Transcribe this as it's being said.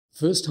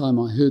First time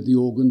I heard the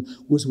organ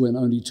was when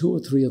only 2 or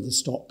 3 of the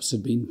stops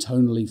had been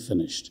tonally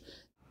finished.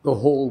 The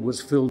hall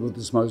was filled with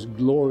this most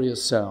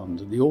glorious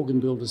sound, and the organ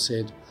builder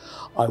said,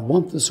 "I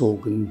want this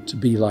organ to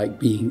be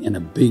like being in a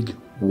big,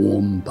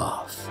 warm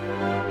bath."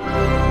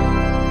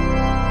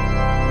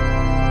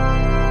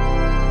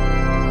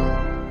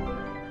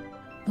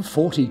 The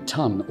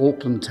 40-ton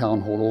Auckland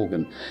Town Hall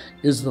organ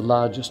is the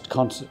largest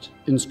concert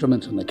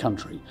instrument in the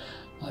country.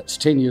 It's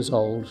 10 years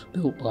old,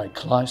 built by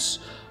Kleis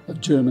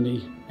of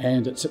Germany,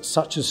 and it's at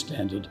such a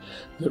standard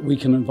that we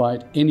can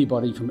invite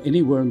anybody from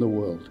anywhere in the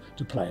world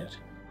to play it.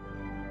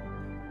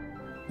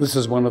 This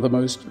is one of the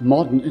most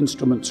modern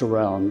instruments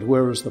around,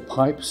 whereas the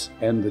pipes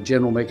and the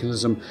general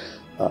mechanism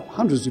are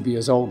hundreds of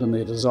years old in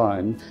their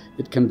design.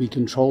 It can be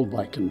controlled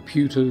by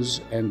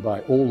computers and by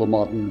all the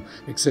modern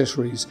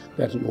accessories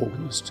that an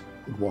organist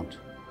would want.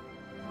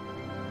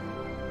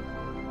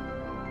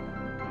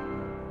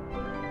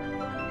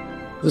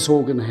 This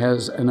organ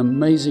has an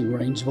amazing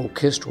range of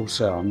orchestral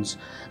sounds.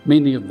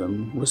 Many of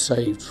them were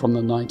saved from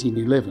the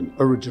 1911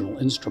 original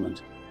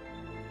instrument.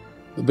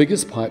 The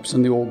biggest pipes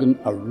in the organ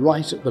are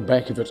right at the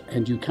back of it,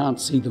 and you can't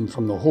see them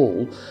from the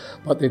hall,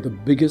 but they're the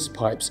biggest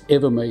pipes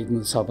ever made in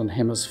the Southern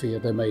Hemisphere.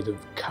 They're made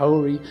of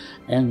kauri,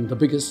 and the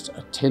biggest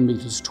are 10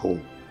 metres tall.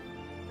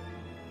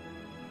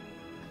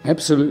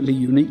 Absolutely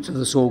unique to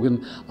this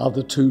organ are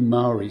the 2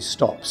 Māori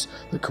stops,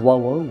 the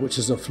kōauau, which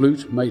is a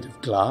flute made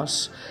of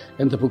glass,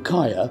 and the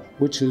pūkāea,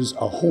 which is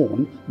a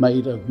horn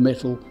made of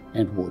metal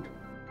and wood.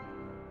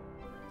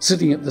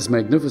 Sitting at this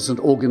magnificent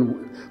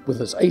organ with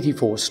its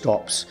 84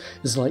 stops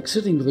is like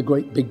sitting with a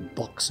great big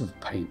box of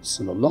paints,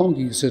 and the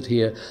longer you sit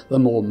here, the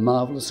more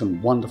marvellous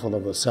and wonderful are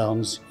the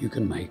sounds you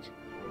can make.